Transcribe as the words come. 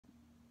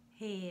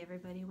Hey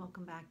everybody,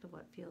 welcome back to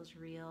What Feels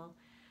Real.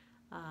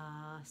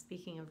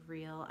 Speaking of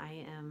real,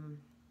 I am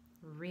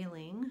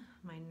reeling.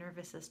 My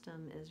nervous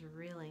system is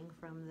reeling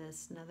from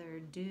this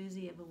another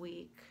doozy of a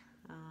week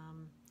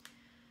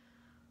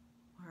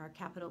where our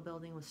Capitol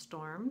building was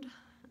stormed.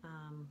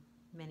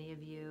 Many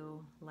of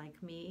you,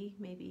 like me,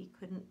 maybe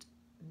couldn't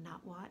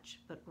not watch,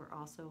 but were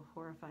also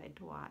horrified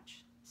to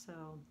watch.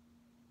 So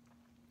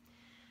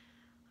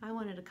I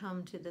wanted to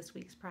come to this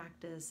week's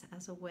practice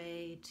as a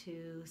way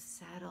to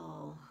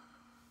settle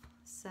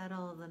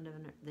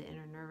the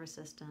inner nervous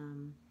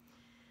system,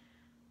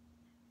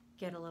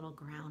 get a little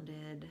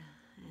grounded,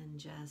 and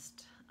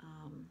just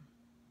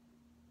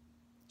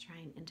try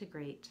and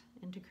integrate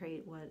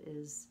what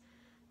is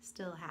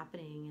still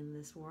happening in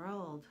this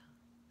world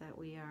that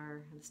we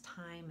are, this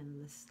time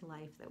and this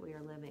life that we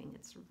are living.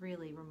 It's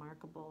really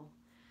remarkable.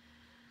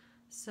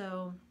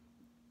 So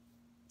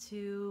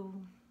to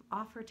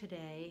offer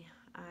today,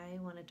 I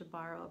wanted to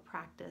borrow a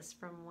practice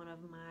from one of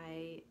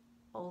my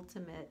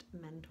ultimate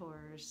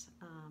mentors.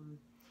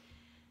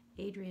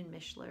 Adrienne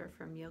Mishler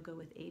from Yoga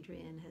with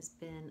Adrienne has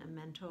been a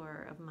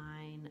mentor of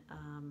mine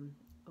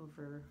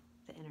over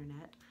the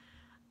internet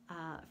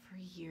for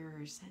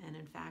years, and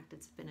in fact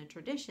it's been a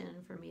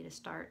tradition for me to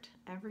start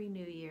every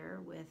new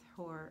year with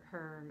her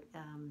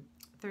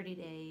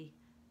 30-day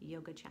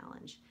yoga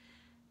challenge.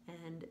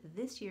 And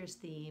this year's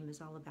theme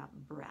is all about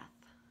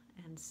breath,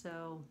 and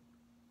so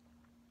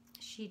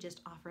she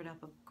just offered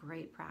up a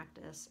great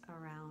practice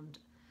around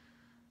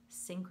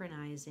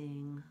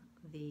synchronizing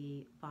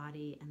the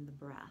body and the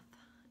breath.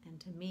 And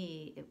to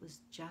me, it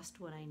was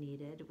just what I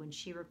needed when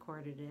she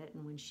recorded it,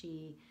 and when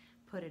she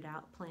put it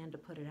out, planned to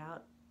put it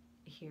out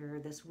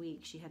here this week.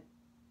 She had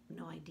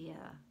no idea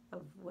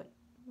of what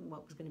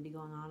was going to be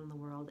going on in the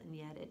world, and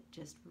yet it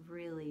just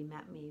really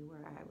met me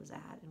where I was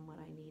at and what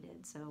I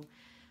needed. So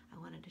I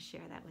wanted to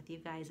share that with you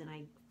guys, and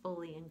I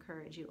fully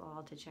encourage you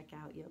all to check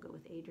out Yoga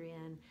with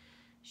Adrienne.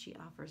 She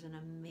offers an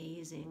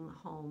amazing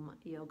home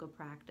yoga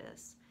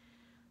practice.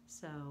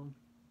 So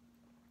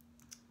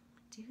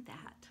do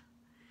that.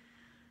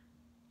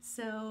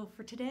 So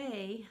for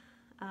today,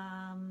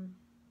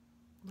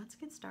 let's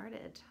get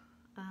started.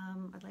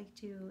 I'd like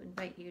to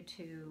invite you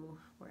to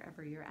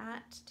wherever you're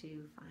at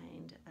to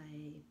find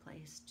a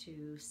place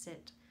to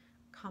sit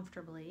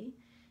comfortably.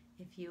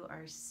 If you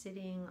are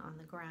sitting on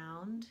the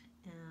ground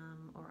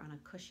or on a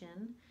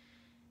cushion,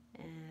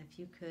 if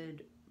you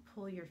could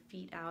pull your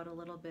feet out a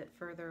little bit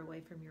further away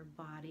from your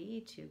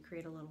body to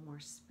create a little more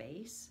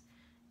space.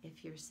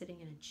 If you're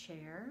sitting in a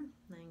chair,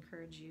 I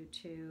encourage you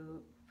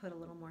to put a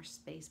little more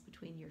space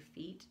between your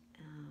feet,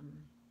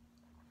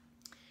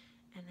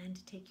 and then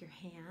to take your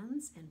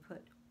hands and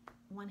put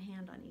one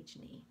hand on each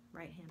knee.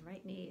 Right hand,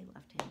 right knee,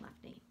 left hand,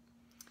 left knee.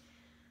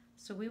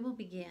 So we will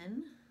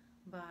begin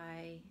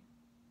by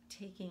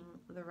taking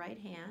the right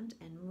hand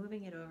and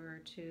moving it over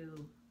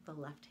to the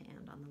left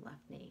hand on the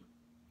left knee.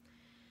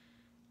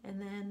 And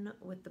then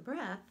with the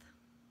breath,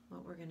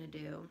 what we're going to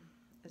do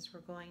is we're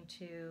going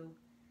to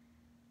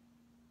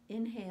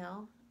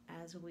inhale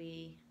as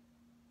we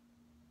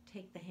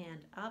take the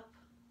hand up,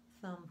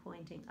 thumb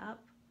pointing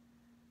up,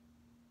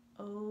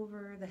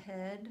 over the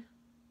head,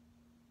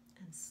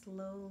 and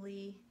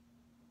slowly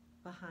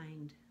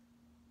behind.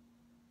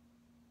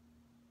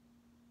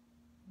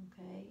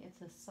 Okay,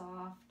 it's a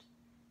soft,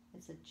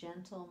 it's a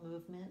gentle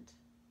movement.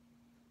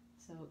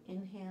 So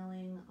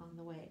inhaling on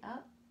the way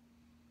up,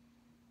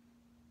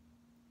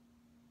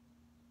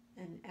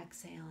 and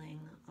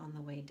exhaling on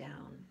the way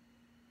down.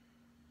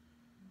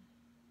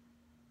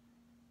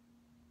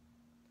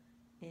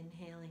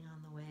 Inhaling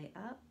on the way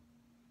up,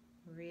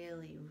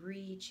 really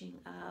reaching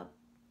up,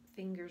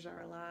 fingers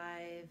are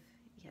alive,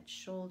 yet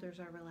shoulders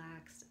are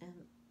relaxed, and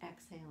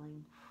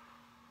exhaling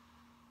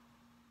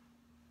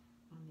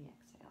on the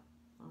exhale,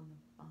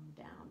 on the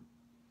down.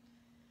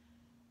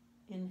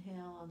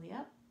 Inhale on the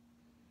up,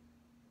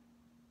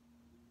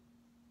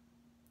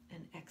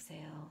 and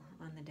exhale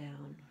on the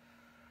down.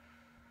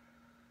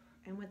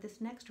 And with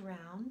this next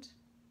round,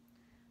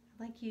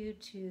 I'd like you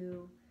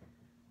to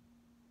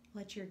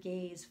let your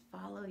gaze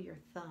follow your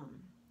thumb.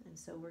 And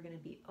so we're going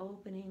to be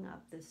opening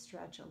up this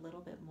stretch a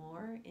little bit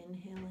more,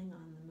 inhaling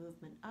on the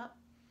movement up,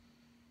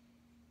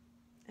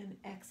 and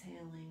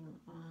exhaling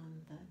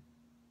on the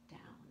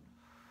down.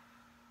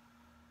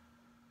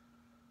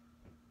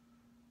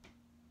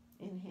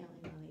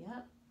 Inhaling on the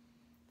up,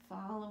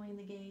 following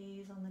the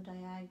gaze on the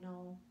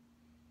diagonal,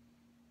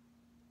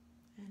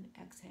 and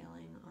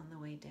exhaling on the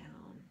way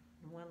down.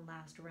 One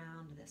last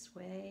round this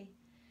way,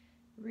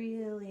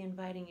 really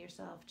inviting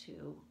yourself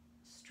to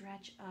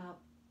stretch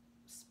up,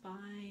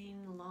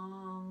 spine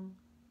long,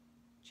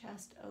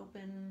 chest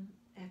open,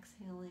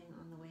 exhaling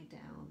on the way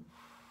down.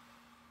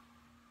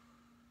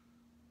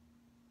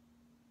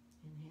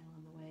 Inhale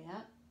on the way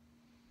up,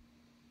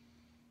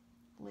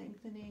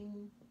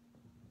 lengthening,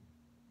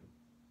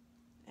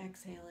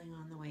 exhaling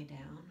on the way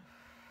down.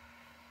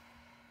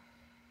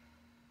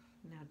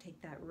 Now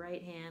take that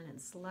right hand and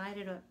slide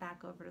it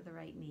back over to the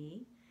right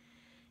knee.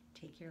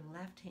 Take your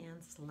left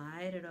hand,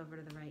 slide it over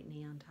to the right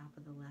knee on top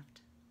of the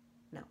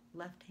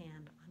left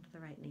hand onto the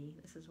right knee.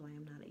 This is why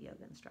I'm not a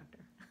yoga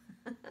instructor.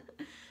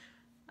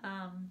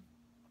 And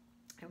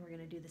we're going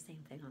to do the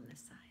same thing on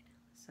this side.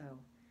 So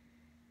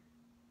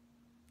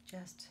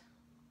just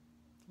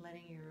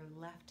letting your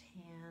left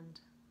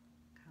hand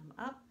come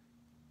up,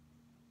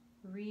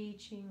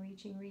 reaching,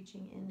 reaching,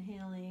 reaching,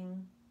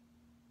 inhaling,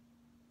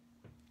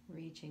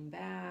 reaching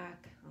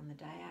back on the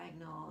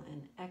diagonal,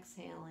 and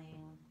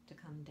exhaling to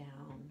come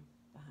down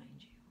behind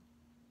you.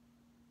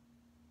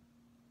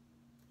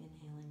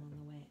 Inhaling on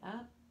the way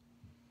up,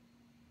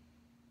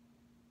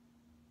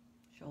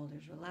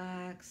 shoulders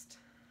relaxed,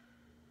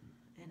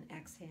 and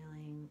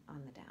exhaling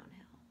on the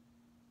downhill.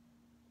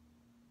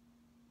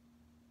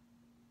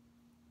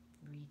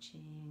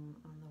 Reaching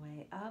on the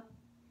way up,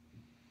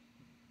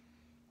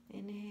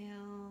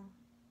 inhale,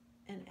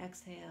 and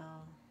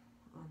exhale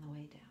on the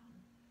way down.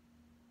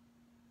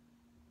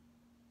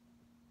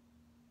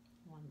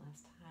 One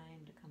last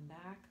time to come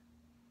back.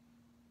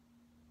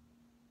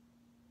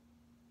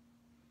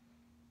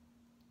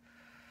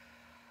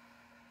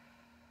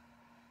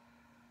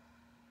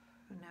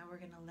 And now we're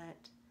going to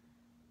let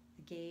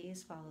the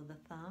gaze follow the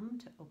thumb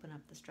to open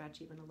up the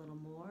stretch even a little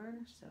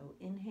more. So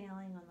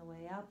inhaling on the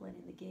way up,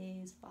 letting the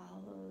gaze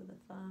follow the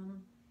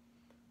thumb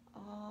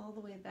all the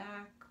way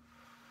back.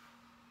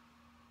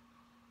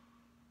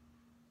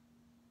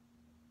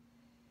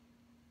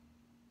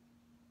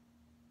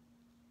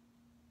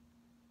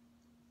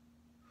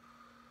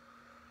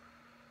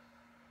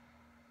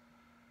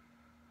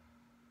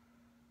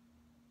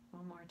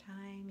 One more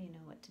time, you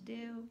know what to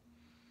do.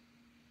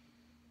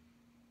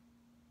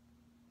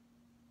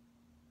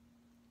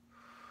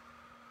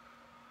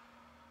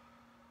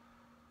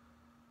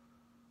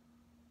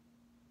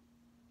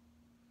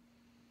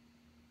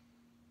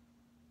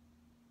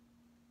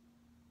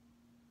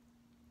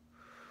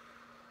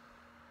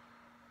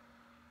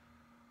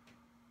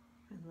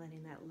 And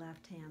letting that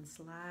left hand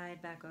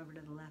slide back over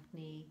to the left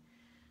knee,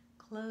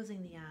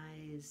 closing the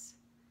eyes,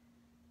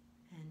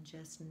 and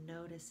just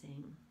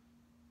noticing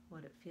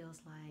what it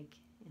feels like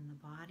in the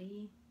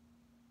body,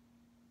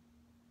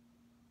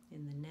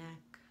 in the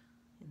neck,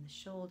 in the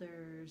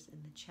shoulders,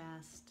 in the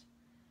chest,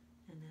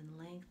 and then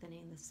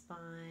lengthening the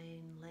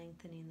spine,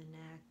 lengthening the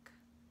neck,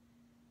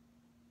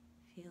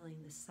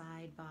 feeling the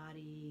side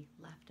body,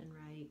 left and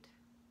right,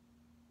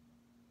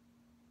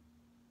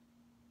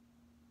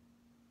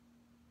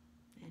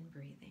 and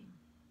breathing.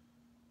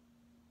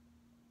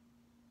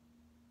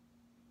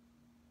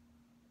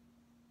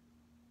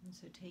 And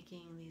so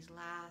taking these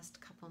last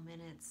couple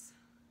minutes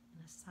in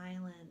a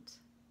silent,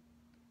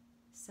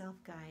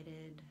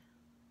 self-guided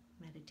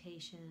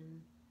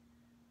meditation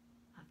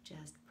of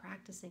just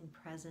practicing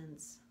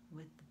presence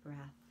with the breath,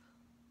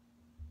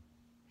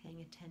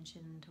 paying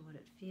attention to what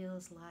it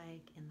feels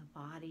like in the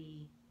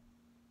body,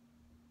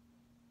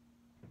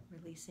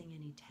 releasing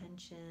any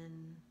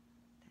tension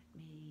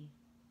that may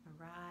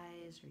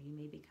arise or you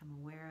may become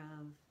aware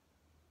of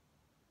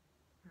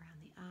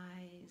around the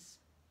eyes,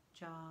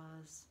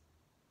 jaws,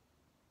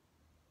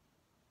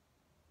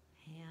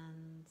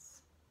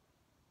 hands,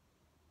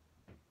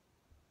 and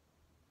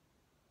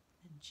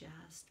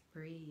just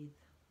breathe.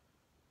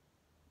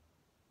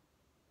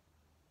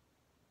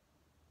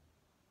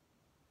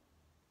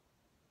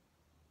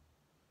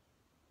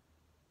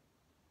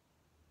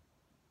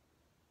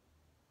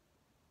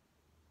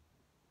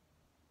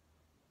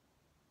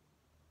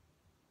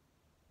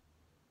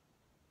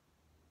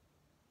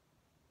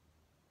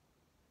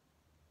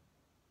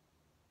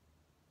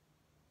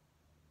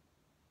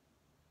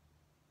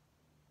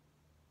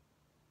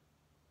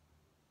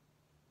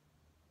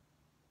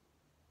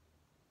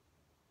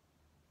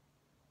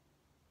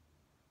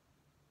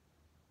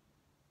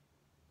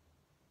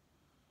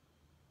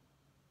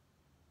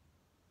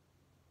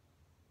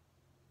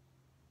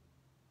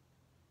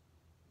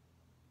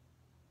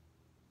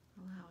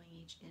 Allowing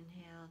each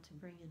inhale to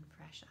bring in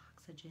fresh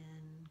oxygen,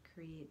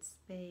 create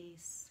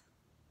space,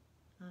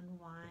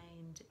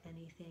 unwind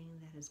anything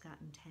that has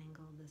gotten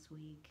tangled this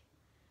week.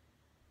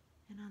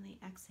 And on the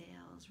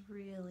exhales,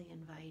 really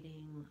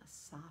inviting a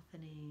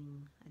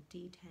softening, a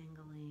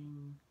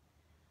detangling,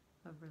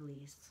 a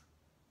release.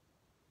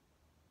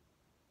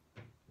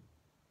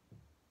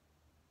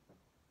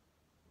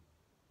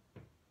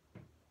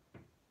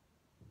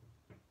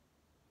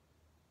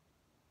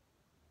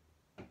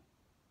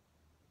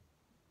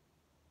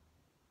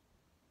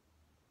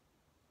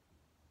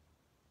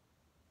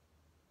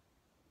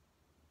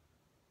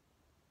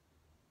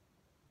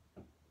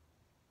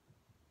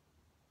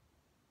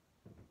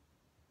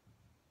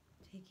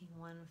 Taking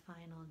one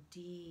final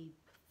deep,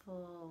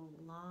 full,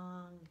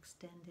 long,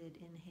 extended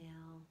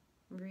inhale,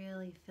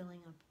 really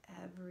filling up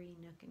every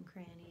nook and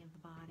cranny of the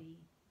body.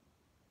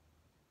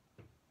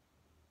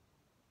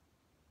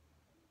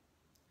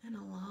 And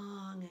a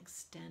long,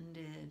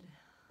 extended,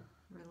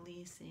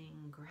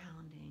 releasing,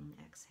 grounding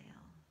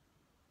exhale.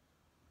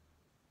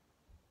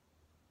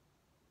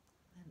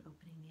 Then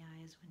opening the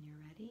eyes when you're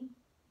ready.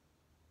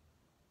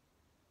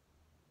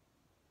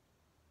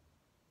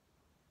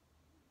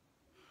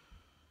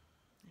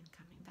 And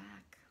coming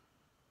back.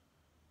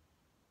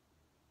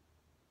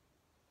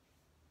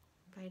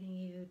 Inviting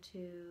you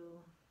to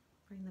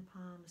bring the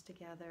palms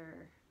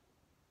together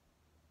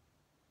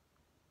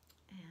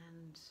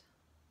and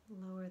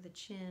lower the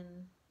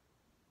chin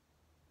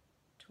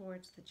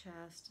towards the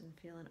chest and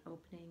feel an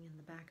opening in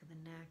the back of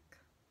the neck.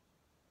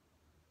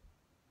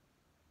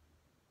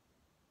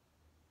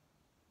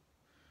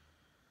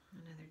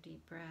 Another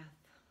deep breath.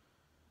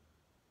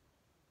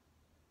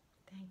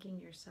 Thanking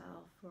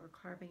yourself for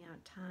carving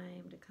out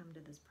time to come to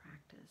this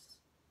practice.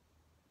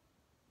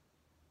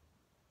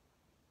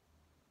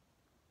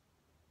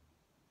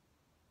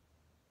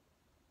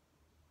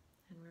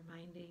 And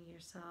reminding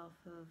yourself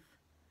of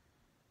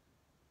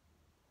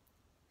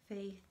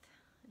faith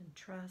and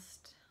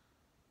trust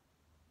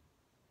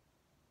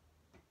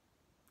that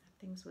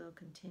things will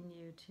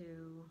continue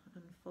to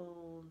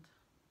unfold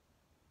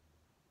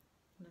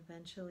and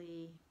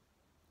eventually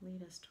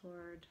lead us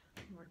toward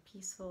a more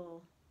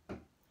peaceful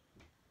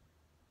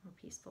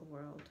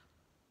world.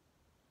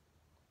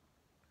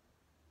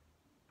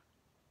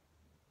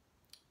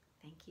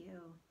 Thank you.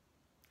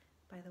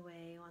 By the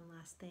way, one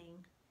last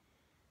thing.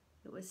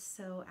 It was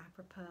so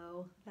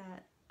apropos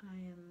that I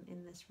am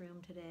in this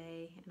room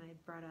today and I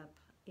brought up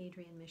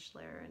Adrienne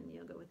Mishler and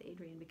Yoga with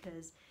Adrienne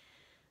because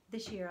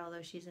this year,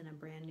 although she's in a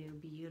brand new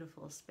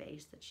beautiful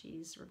space that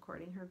she's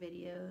recording her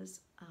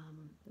videos,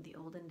 the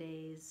olden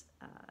days,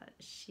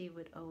 she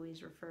would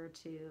always refer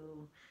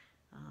to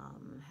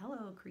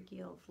hello,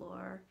 creaky old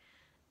floor,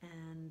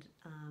 and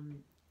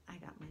I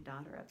got my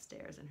daughter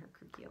upstairs in her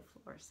creaky old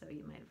floor, so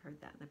you might have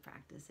heard that in the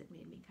practice. It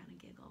made me kind of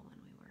giggle when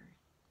we were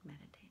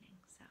meditating.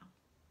 So,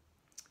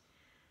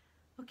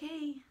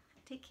 okay,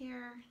 take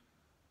care.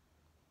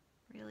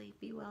 Really,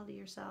 be well to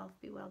yourself,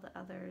 be well to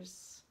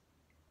others.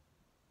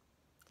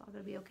 It's all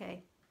going to be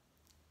okay.